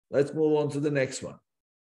let's move on to the next one.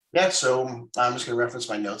 Yeah, so I'm just going to reference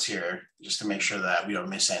my notes here just to make sure that we don't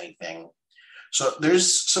miss anything. So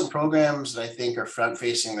there's some programs that I think are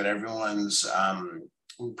front-facing that everyone's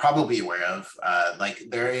probably aware of. Like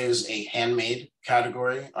there is a handmade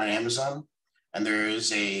category on Amazon, and there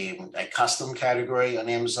is a custom category on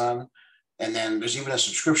Amazon, and then there's even a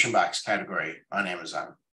subscription box category on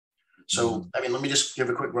Amazon. So, I mean, let me just give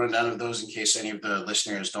a quick rundown of those in case any of the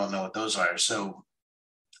listeners don't know what those are. So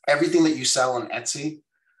everything that you sell on Etsy,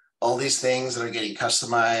 all these things that are getting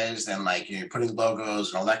customized and like you're putting logos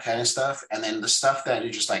and all that kind of stuff. And then the stuff that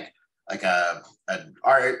is just like a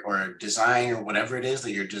art or a design or whatever it is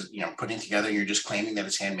that you're just, putting together and you're just claiming that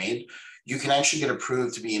it's handmade, you can actually get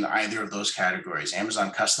approved to be in either of those categories,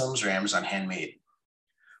 Amazon Customs or Amazon Handmade.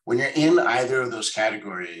 When you're in either of those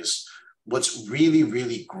categories, what's really,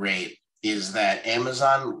 really great is that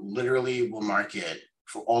Amazon literally will market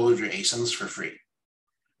for all of your ASINs for free.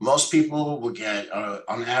 Most people will get,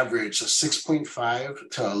 on average, a 6.5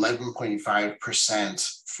 to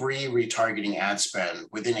 11.5% free retargeting ad spend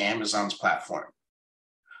within Amazon's platform.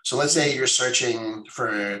 So let's say you're searching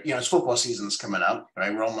for, it's football season's coming up,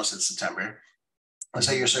 right? We're almost in September. Let's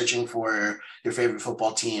say you're searching for your favorite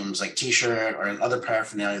football teams, like T-shirt or other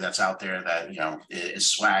paraphernalia that's out there that, is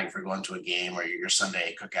swag for going to a game or your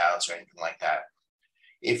Sunday cookouts or anything like that.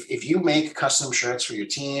 If you make custom shirts for your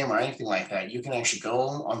team or anything like that, you can actually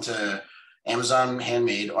go onto Amazon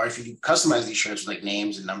Handmade, or if you customize these shirts with like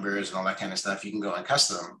names and numbers and all that kind of stuff, you can go and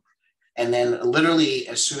custom. And then literally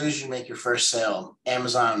as soon as you make your first sale,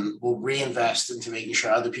 Amazon will reinvest into making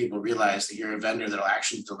sure other people realize that you're a vendor that'll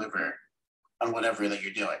actually deliver on whatever that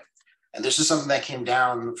you're doing. And this is something that came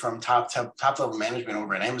down from top level management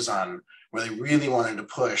over at Amazon, where they really wanted to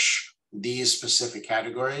push these specific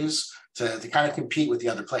categories to kind of compete with the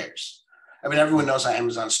other players. I mean, everyone knows how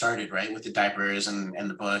Amazon started, right? With the diapers and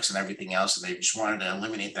the books and everything else. And they just wanted to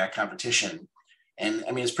eliminate that competition. And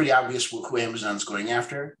I mean, it's pretty obvious who Amazon's going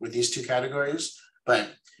after with these two categories,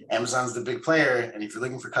 but Amazon's the big player. And if you're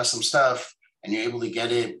looking for custom stuff and you're able to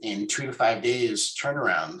get it in 2 to 5 days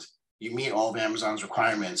turnaround, you meet all of Amazon's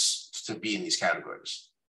requirements to be in these categories.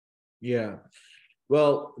 Yeah.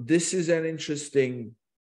 Well, this is an interesting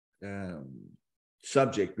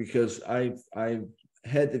subject because I've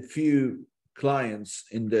had a few clients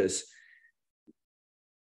in this.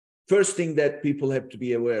 First thing that people have to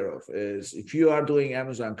be aware of is if you are doing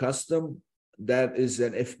Amazon custom, that is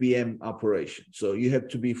an FBM operation. So you have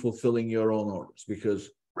to be fulfilling your own orders because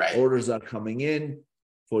orders are coming in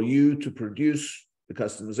for you to produce the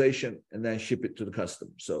customization and then ship it to the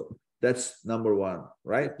customer. So that's number one,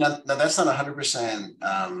 right? Now that's not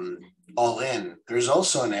 100% all in. There's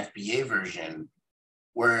also an FBA version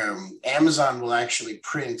where Amazon will actually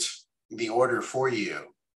print the order for you,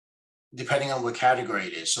 depending on what category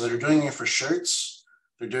it is. So they're doing it for shirts,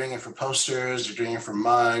 they're doing it for posters, they're doing it for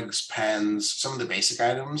mugs, pens, some of the basic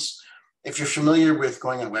items. If you're familiar with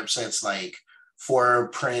going on websites like For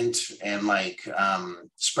Print and like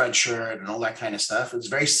Spreadshirt and all that kind of stuff, it's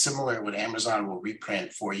very similar what Amazon will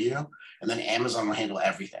reprint for you, and then Amazon will handle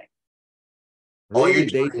everything.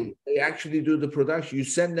 Really, they actually do the production. You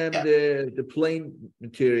send them the plain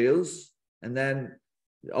materials, and then,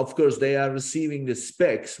 of course, they are receiving the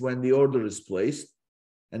specs when the order is placed,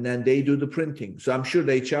 and then they do the printing. So I'm sure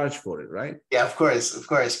they charge for it, right? Yeah, of course.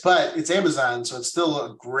 But it's Amazon, so it's still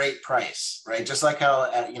a great price, right? Just like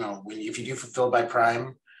how, if you do Fulfilled by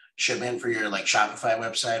Prime shipment for your like Shopify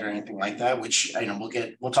website or anything like that, which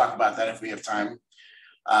we'll talk about that if we have time.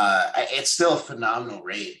 It's still a phenomenal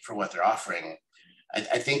rate for what they're offering.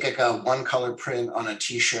 I think like a one color print on a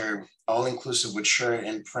t-shirt, all inclusive with shirt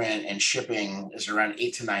and print and shipping, is around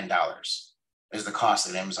 $8 to $9 is the cost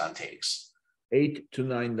that Amazon takes. $8 to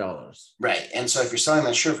 $9. Right. And so if you're selling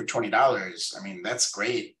that shirt for $20, I mean, that's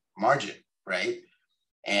great margin, right?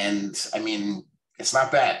 And I mean, it's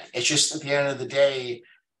not bad. It's just at the end of the day,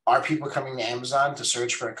 are people coming to Amazon to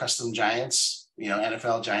search for a custom Giants,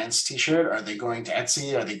 NFL Giants t-shirt? Are they going to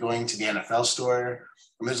Etsy? Are they going to the NFL store?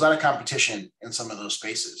 I mean, there's a lot of competition in some of those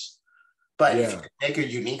spaces. But if you make a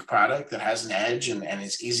unique product that has an edge and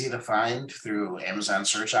is easy to find through Amazon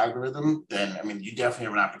search algorithm, then, I mean, you definitely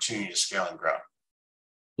have an opportunity to scale and grow.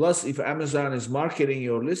 Plus, if Amazon is marketing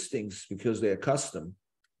your listings because they're custom,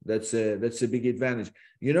 that's a big advantage.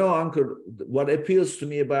 Ankur, what appeals to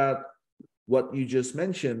me about what you just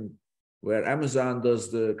mentioned, where Amazon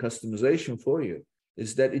does the customization for you,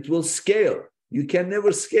 is that it will scale. You can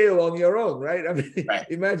never scale on your own, right? I mean,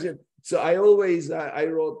 imagine. So I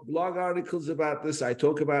wrote blog articles about this. I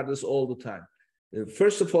talk about this all the time.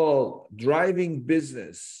 First of all, driving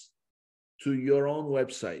business to your own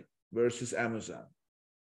website versus Amazon.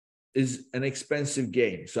 is an expensive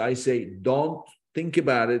game. So I say, don't think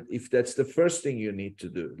about it if that's the first thing you need to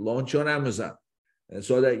do. Launch on Amazon, and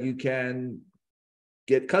so that you can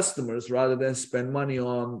get customers rather than spend money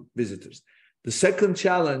on visitors. The second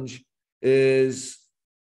challenge is,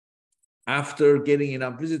 after getting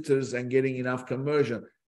enough visitors and getting enough conversion,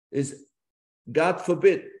 is, God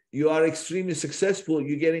forbid, you are extremely successful,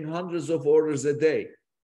 you're getting hundreds of orders a day.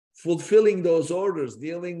 Fulfilling those orders,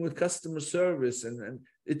 dealing with customer service, and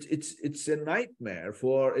it's a nightmare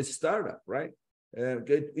for a startup, right?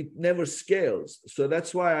 It never scales. So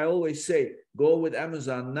that's why I always say, go with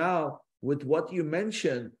Amazon. Now, with what you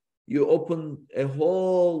mentioned, you open a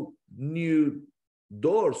whole new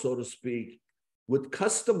door, so to speak, with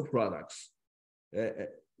custom products,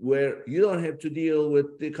 where you don't have to deal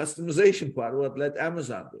with the customization part. What let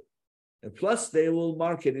Amazon do, and plus they will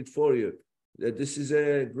market it for you. This is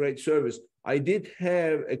a great service. I did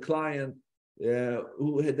have a client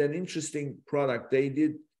who had an interesting product. They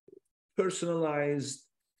did personalized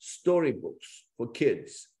storybooks for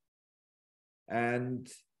kids, and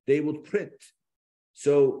they would print.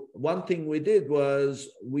 So one thing we did was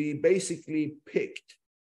we basically picked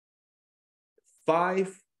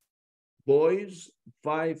 5 boys,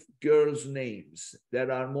 5 girls' names that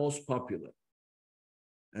are most popular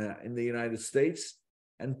in the United States,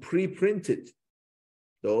 and pre-printed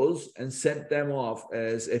those and sent them off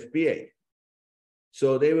as FBA.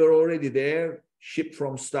 So they were already there, shipped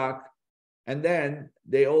from stock. And then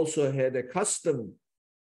they also had a custom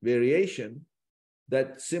variation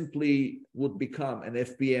that simply would become an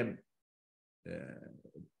FBM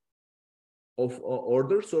of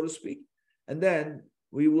order, so to speak. And then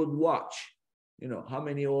we would watch, how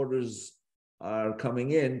many orders are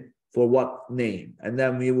coming in for what name. And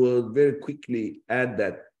then we would very quickly add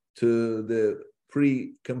that to the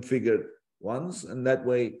pre-configured ones. And that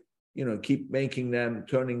way, keep making them,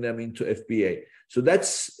 turning them into FBA. So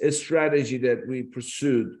that's a strategy that we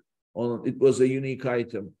pursued. It was a unique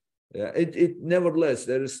item. Nevertheless,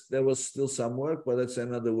 there was still some work, but that's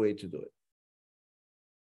another way to do it.